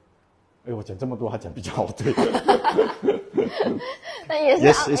对。我讲这么多，他讲比较好推。但也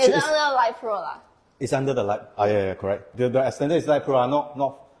是 under Litepro 啦。It's under the Light. Yeah, correct. The extender is Litepro,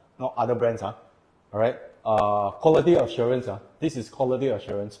 not other brands. All right. Quality assurance. This is quality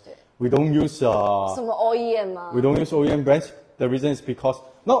assurance. We don't use 什么 OEM 吗？ We don't use OEM brands. The reason is because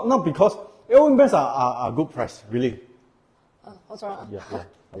not because OEM brands are good price, really. What's wrong? Yeah.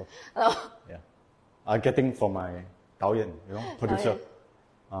 Hello. Yeah. Getting from my 导演, producer.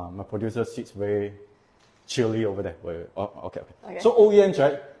 My producer sits very chilly over there. Okay. So OEMs,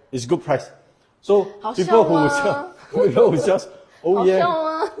 right, is good price. So people who sell OEM.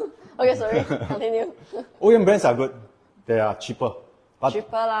 Okay, sorry. Continue. OEM brands are good. They are cheaper. But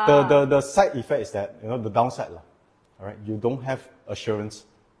cheaper lah. The side effect is that, the downside lah. All right, you don't have assurance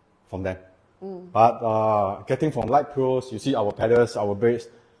from them. But getting from Litepros, you see our pedals, our brakes,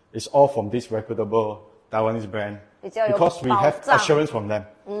 it's all from this reputable Taiwanese brand. Because we have assurance from them.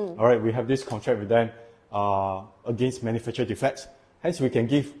 All right, we have this contract with them against manufacturer defects. Hence, we can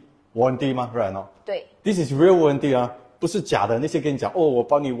give warranty, right or not? 对。This is real warranty 不是假的。那些跟你讲，我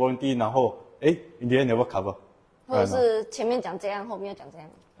帮你 warranty， 然后in the end never cover. 或者是前面讲这样，后面又讲这样。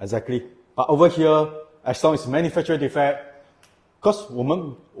Exactly. But over here, as long as manufacturer defect, because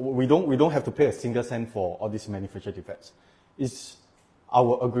we don't have to pay a single cent for all these manufacturer defects. It's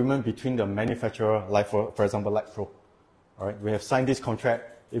our agreement between the manufacturer, like for example, Litepro. All right, we have signed this contract.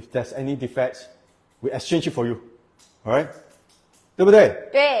 If there's any defects, we exchange it for you. All right, 对不对？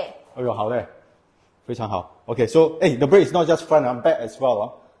对。哎呦，好嘞，非常好。Okay, so the brake is not just front and back as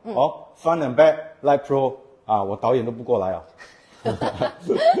well. Front and back, Litepro. 我导演都不过来啊。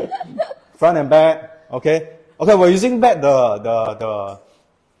Front and back, okay. We're using back the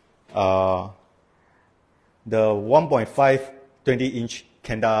 1.5 20-inch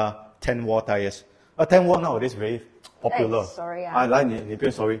Kenda 10-wall tires. 10-wall nowadays very popular. Sorry 来你不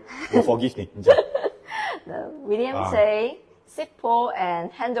用 sorry, 我 forgive 你讲。The William say seat pole and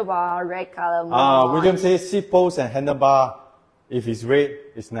handlebar red color. William say seat post and handlebar, if it's red,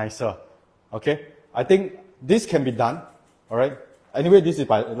 it's nicer. Okay, I think this can be done. All right. Anyway, this is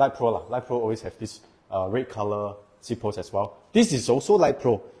by Litepro. Litepro always have this red color seat post as well. This is also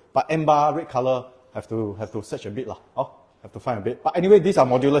Litepro, But amber, red color, have to search a bit lah. Oh, have to find a bit. But anyway, these are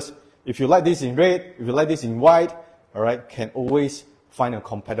modulars. If you like this in red, if you like this in white, alright, can always find a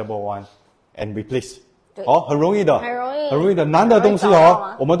compatible one and replace. 哦，很容易的，很容易的，难的东西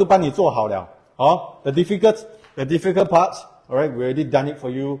哦，我们都帮你做好了。哦 the difficult parts, alright, we already done it for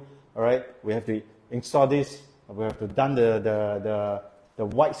you. Alright, we have to install this. We have to done the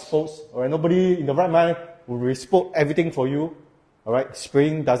white spokes. Alright, nobody in the right mind will respoke everything for you. Alright,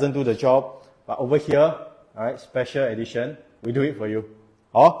 spring doesn't do the job, but over here, alright, special edition, we do it for you.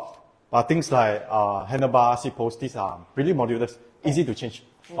 Oh, but things like handlebar, seat post, these are really modulars, easy to change.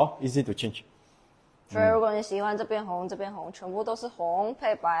 Oh, easy to change. 所以如果你喜欢这边红，这边红，全部都是红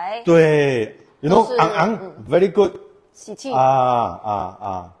配白。对 ，you know, very good. 喜庆。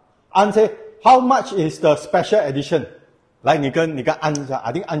安 say, how much is the special edition? 来，你跟安一下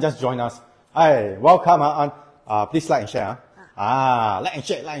I think 安 just join us. Hi, welcome 安please like and share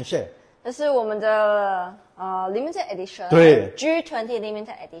like and share. 这是我们的limited edition. 对 G20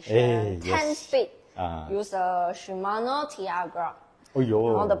 limited edition. 10 speed. Use a Shimano Tiagra. 哎呦，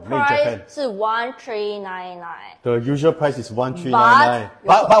然后的 price 是1399。The usual price is 1399.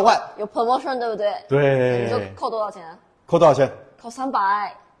 But what? 有 promotion 对不对？对。你说扣多少钱啊？扣多少钱？扣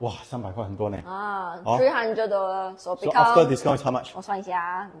300。哇，300块很多呢。300 so because after discount is how much？ 我算一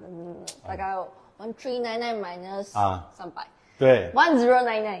下，大概1399 minus 300。对。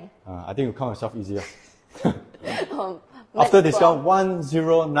1099。I think you count yourself easier. After discount,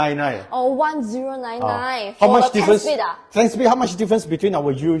 1099. Oh, 1099. How much difference? 10 speed, how much difference between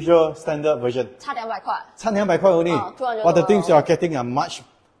our usual standard version? 差200块。差200块 only. 突然就 But the things you are getting are much,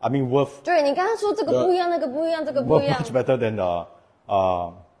 I mean, worth. 对，你刚刚说这个不一样，那个不一样，这个不一样。Much better than the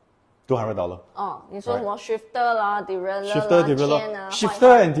 $200. 你说什么 shifter 啦 derailleur 啦 chain 啊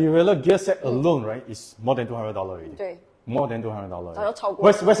shifter and derailleur gear set alone, right, is more than $200 already. 对。More than $200. 早就超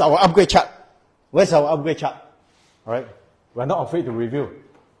过。Where's our upgrade chart? Where's our upgrade chart? Alright? We're not afraid to review.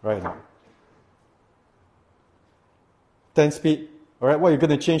 Right now. 10 speed. Alright, what are you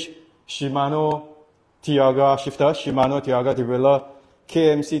going to change? Shimano Tiagra shifter, Shimano Tiagra derailleur,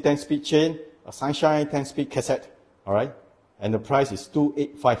 KMC 10 speed chain, a Sunshine 10 speed cassette. Alright? And the price is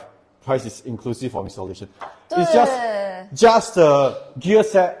 $285. Price is inclusive of installation. It's just the gear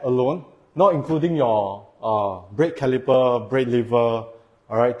set alone, not including your brake caliper, brake lever,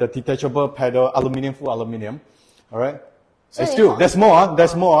 alright, the detachable pedal, aluminium, full aluminium. Alright? And still, there's more,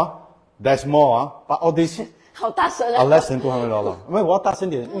 but all these 好大声啊 are less than $200. 因为我要大声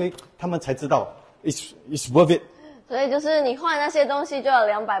点，因为他们才知道 it's worth it. 所以就是你换那些东西就要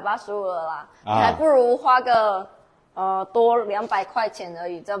285了啦，你还不如花个多200块钱而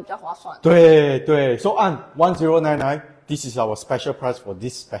已，这样比较划算。对 so 按1099 this is our special price for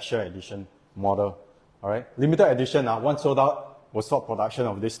this special edition model. Alright? Limited edition, once sold out, we'll stop production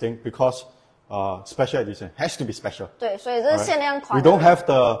of this thing because special edition has to be special. 对，所以这是限量款。We don't have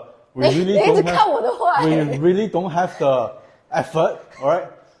the, we really don't 一直看我的话。We really don't have the effort, alright?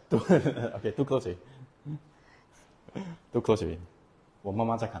 Okay, too close. Too close. 我妈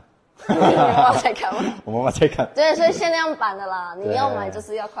妈在看。你妈妈在看吗？我妈妈在看。对，所以限量版的啦，你要买就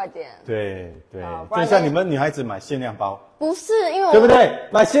是要快点。对，就像你们女孩子买限量包。不是，因为对不对？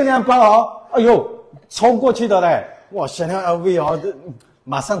买限量包哦，哎呦，冲过去的嘞！哇，限量 LV 哦，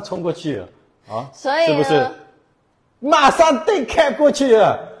马上冲过去了。所以是不是？马上对 cap 过去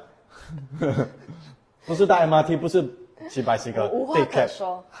了，不是搭 MRT， 不是骑百西克，无话可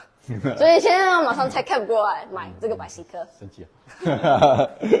说。所以现在要马上拆 cap 过来买这个百西克。生气啊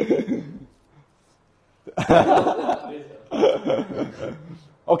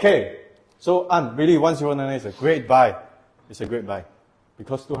！Okay, so really 1099 is a great buy. It's a great buy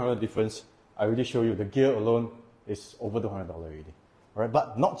because $200 difference. I already show you the gear alone is over $200 already. Alright,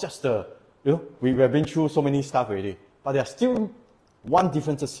 but not just the. You know, we have been through so many stuff already, but there are still one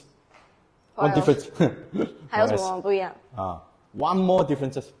difference. One difference. 还有什么不一样？One more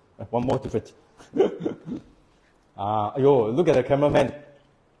differences. One more difference. Look at the cameraman.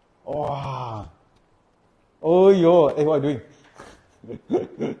 Wow. Oh, hey, what are you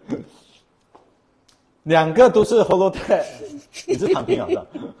doing? 两个都是 holotech， 你是躺平了的。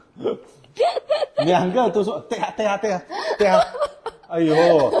两个都说对啊。哎呦。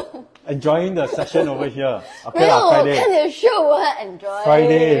Enjoying the session over here. Okay, 没有，我 Friday. 看你的 show 我很 enjoy.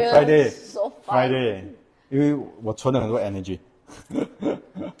 Friday. 因为我存了很多 energy.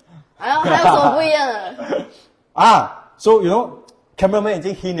 还有什么不一样的？So you know, cameraman 已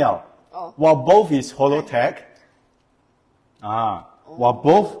经 hint 了。while both is holotech. While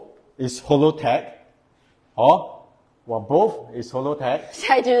both is holotech. While both is holotech.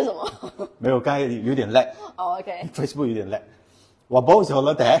 下一句是什么？没有，刚才有点 lag. OK. Facebook 有点 lag. 我保守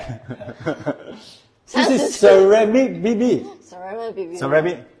了的。This is ceramic BB. Ceramic BB.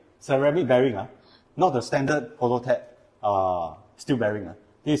 Ceramic bearing, not the standard Holotech steel bearing.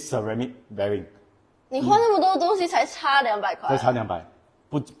 This is ceramic bearing. 你花那么多东西才差200块，才差200，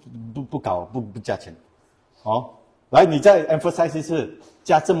不搞不加钱。好，来你再 emphasize 一次，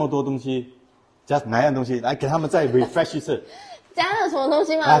加这么多东西，加哪样东西？来给他们再 refresh 一次。加了什么东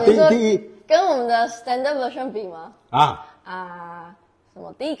西吗？你说第一跟我们的 standard version 比吗？什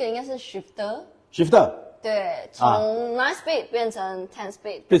么？第一个应该是 shifter。对，从 9 speed 变成10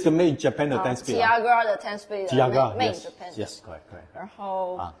 speed， 变成 made in Japan 的10 speed。Tiagra 的10 speed。Tiagra made in Japan。Yes, correct。然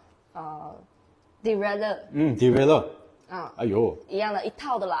后derailleur。derailleur。哎呦，一样的一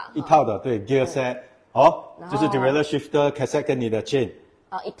套的啦。一套的，对 gear set。好，就是 derailleur shifter cassette 跟你的 chain。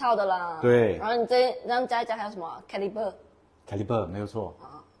一套的啦。对。然后你这样加一加还有什么 caliber？caliber 没有错。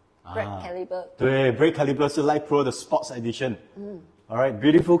brake caliber。对 ，brake caliber 是 Litepro 的 Sports Edition。Alright,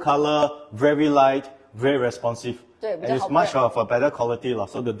 beautiful color, very light, very responsive. 对，比较 and 好 it's much of a better quality 啦。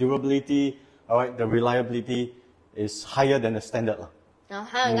So the durability, alright, the reliability is higher than the standard 啦。然后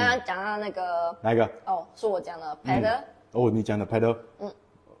还有你刚刚讲到那个哪一个？是我讲的 pedal。你讲的 pedal，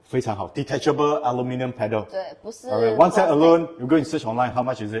非常好 ，detachable aluminum pedal。对，不是。Alright, one set alone, you go and search online, how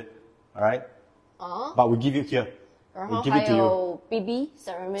much is it? Alright, but we give it here. 然后还有 BB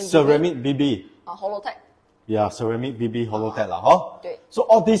ceramic BB。Holotech。Yeah, ceramic BB Holotech 啦，哈。对。So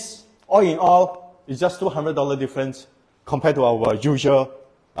all this, all in all, is just $200 difference compared to our usual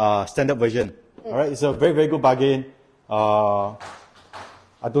standard version. Alright, it's a very very good bargain. I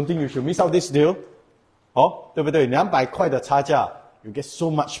don't think you should miss out this deal. 对不对？200块的差价 ，you get so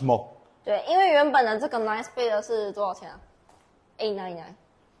much more. 对，因为原本的这个 9 speed 的是多少钱啊？899。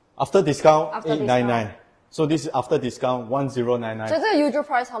After discount, 899. So this is after discount 1099. 所以这个 usual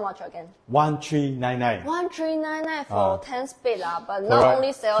price how much again? 1399. 1399 for 10 speed but not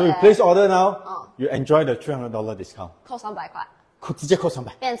only sell. So you place order now, you enjoy the $300 discount. 扣300块。直接扣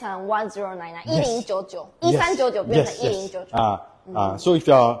300。变成1099 1099 1399变成1099。So if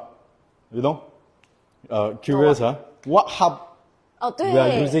you are, you know, curious, what hub we are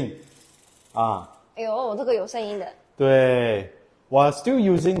using? 哎呦，这个有声音的。对，we're still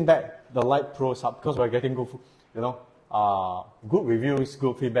using back the Litepro sub because we're getting good, you know, good reviews,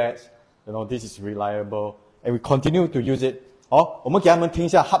 good feedbacks. You know, this is reliable, and we continue to use it. 我们给他们听一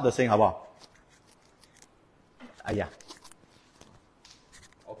下 hub 的声音好不好？哎呀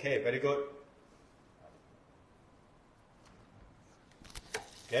 ，Okay, very good.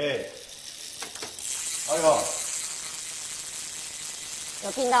 Okay. 哎呦，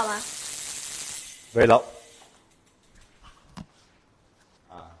有听到吗 ？Very loud.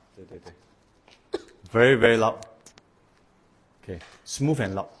 对 ，very very loud. Okay, smooth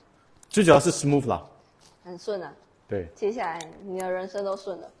and loud. 最主要是 smooth 啦，很顺啊。对，接下来你的人生都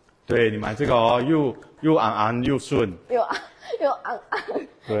顺了。对，你买这个又昂又顺，又昂，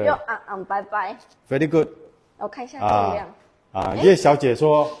对，又昂拜拜。Very good. 我看一下重量。叶小姐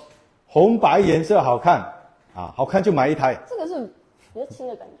说红白颜色好看好看就买一台。这个是比较轻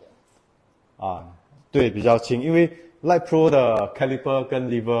的感觉。对，比较轻，因为 Litepro 的 caliper 跟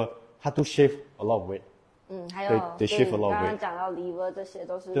lever 它都 shave a lot of weight。还有they shave a lot of weight。刚刚讲到 lever 这些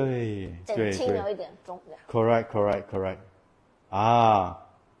都是对轻了一点重量。Correct.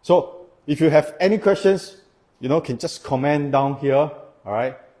 So if you have any questions, you know, can just comment down here. All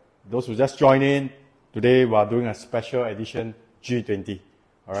right. Those who just join in, today we are doing a special edition G20.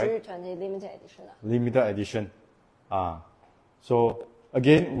 All right. G20 limited edition. Limited edition. So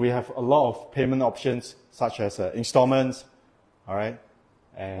again, we have a lot of payment options such as installments. All right.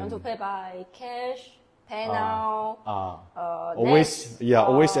 And you want to pay by cash, pay now. Always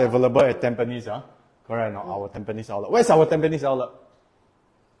available at Tampines. Correct. Our Tampines outlet. Where's our Tampines outlet?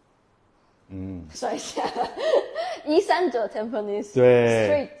 算一下，139 Tampines 对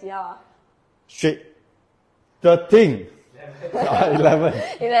Street 几号啊 ？Street 13 11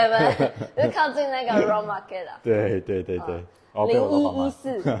就是靠近那个 Raw Market 啊。对0114。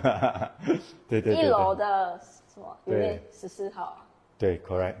对1楼的什么？里面14号啊。对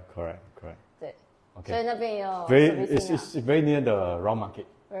 ，correct。对 ，OK。所以那边有 it's very near the Raw Market.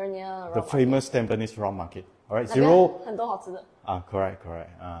 Very near the famous Tampines Raw Market. All right, 很多好吃的。correct.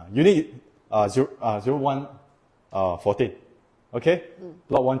 Unit 01 14. Okay.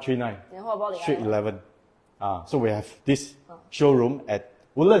 Block 139. Street 11. So we have this showroom at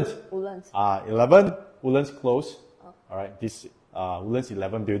Woodlands. 11 Woodlands Close. All right, this Woodlands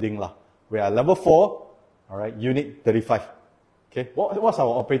 11 building lah. We are level 4. All right, Unit 35. Okay. What's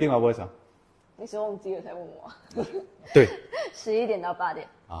our operating hours? 你是忘记了才问我。对。11点到8点。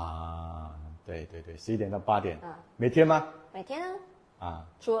对对对，11点到8点。每天吗？每天啊。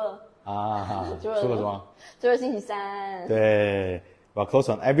初二。初二什么？初二星期三。对 ，we're closed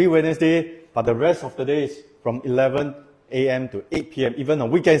on every Wednesday, but the rest of the days from 11 a.m. to 8 p.m. Even on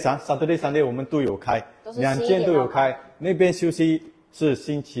weekends Saturday, Sunday 我们都有开，2间都有开。那边休息是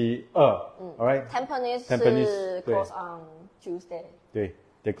星期二，all right. Tampines 是 close on Tuesday. 对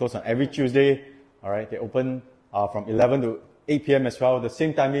 ，they close on every Tuesday, all right. They open from 11 to 8 p.m. as well, the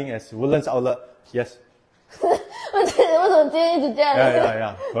same timing as Woodlands outlet. Yes. 为什么今天一直这样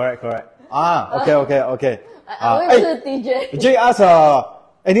Yeah. Correct. Okay. 我以为是 DJ. Jay asked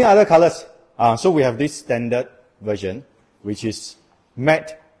any other colors. So we have this standard version, which is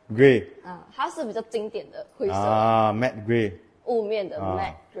matte gray. 它是比较经典的灰色。Matte gray. 雾面的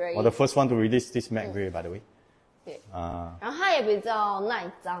matte gray. Or the first one to release this matte gray, by the way. 对。然后它也比较耐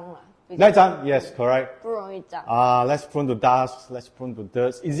脏啦。耐脏 yes, correct. 不容易脏。Less prone to dust, less prone to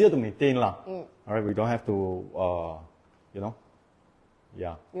dirt. Easier to maintain lah. Alright, we don't have to,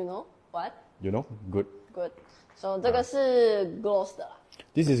 yeah. You know what? Good. So 这个是 gloss 的啦。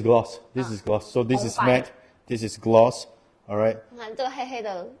This is gloss. So this is matte. This is gloss. Alright. 看这个黑黑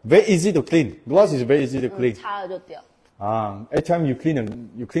的。Very easy to clean. Gloss is very easy to clean. 擦了就掉。Every time you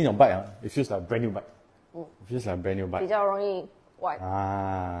clean your bike, it feels like a brand new bike. It feels like a brand new bike. 比较容易 wipe.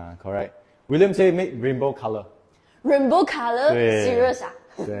 Correct. William say make rainbow color. Rainbow color? Serious 啊？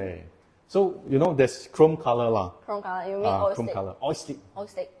对。So there's chrome color lah. Chrome color, you mean oil chrome stick? color, oil stick. Oil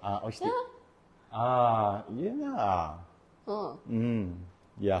stick. Oil stick. Yeah.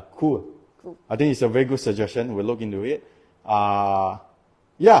 Yeah, cool. I think it's a very good suggestion. We'll look into it. I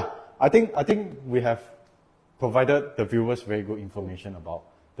think we have provided the viewers very good information about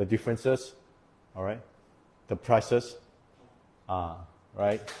the differences. All right, the prices.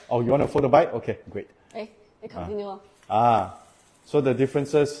 Right. Oh, you want to fold the bike? Okay, great. You continue. So the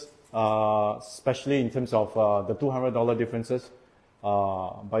differences, especially in terms of the $200 differences,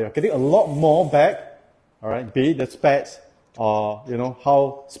 but you're getting a lot more back. All right, be it the specs or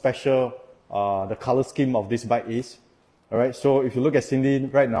how special the color scheme of this bike is. All right. So if you look at Cindy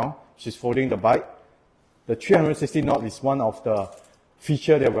right now, she's folding the bike. The 360 knot is one of the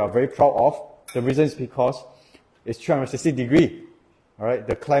feature that we are very proud of. The reason is because it's 360 degree. All right,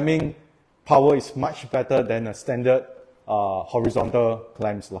 the climbing power is much better than a standard horizontal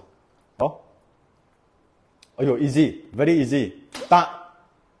climbs lah. Easy, very easy.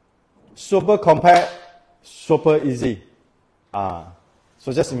 Super compact, super easy.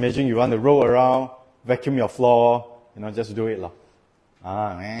 So just imagine you want to roll around, vacuum your floor, just do it lah.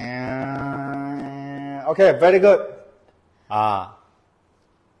 Okay, very good.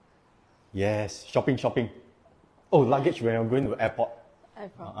 Yes, shopping. Oh, luggage when you're going to the airport.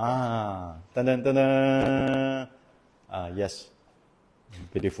 Yes.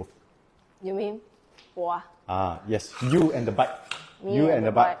 Beautiful. You mean 我啊？ Yes. You and the bike. You and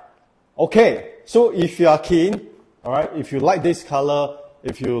the bike. Okay. So if you are keen, all right, if you like this color,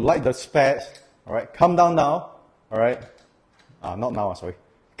 if you like the specs, all right, come down now. All right. Not now, sorry.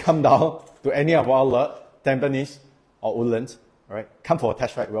 Come down to any of our outlet, Tampines or Woodlands. All right. Come for a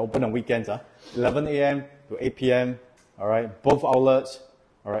test ride. We're open on weekends, 11 a.m. to 8 p.m. All right. Both outlets.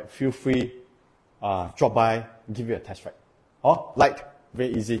 All right. Feel free. Drop by, give you a test ride. Light,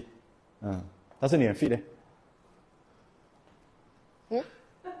 very easy. 但是你很 fit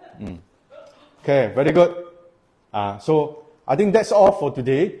Okay, very good. So I think that's all for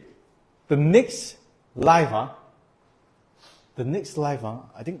today. The next live, I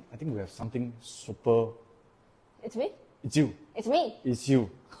think we have something super. It's me. It's you. It's me. It's you.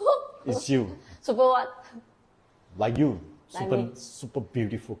 It's you. Super what? Like you. Like me. Super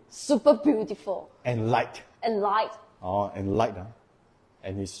beautiful. Super beautiful. And light. And light. And light,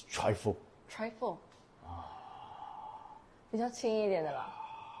 and it's Trifold. Trifold. 比较轻一点的啦。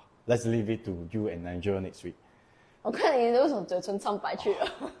Let's leave it to you and Nigel next week. 我看你为什么嘴唇苍白去了？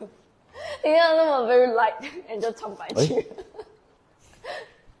你要那么 very light， 你就苍白去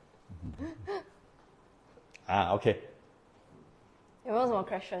了。Okay. 有没有什么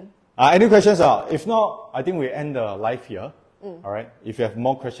question? Any questions? If not, I think we end the live here. All right. If you have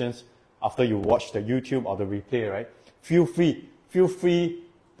more questions after you watch the YouTube or the replay, right? Feel free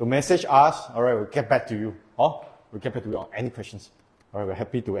to message us. All right, we'll get back to you. We'll get back to you on any questions. All right, we're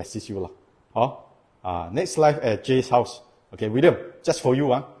happy to assist you lah. Next live at Jay's house. Okay, William, just for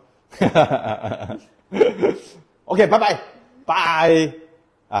you. Okay, bye.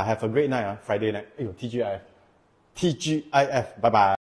 Have a great night. Friday night. TGIF. Bye bye.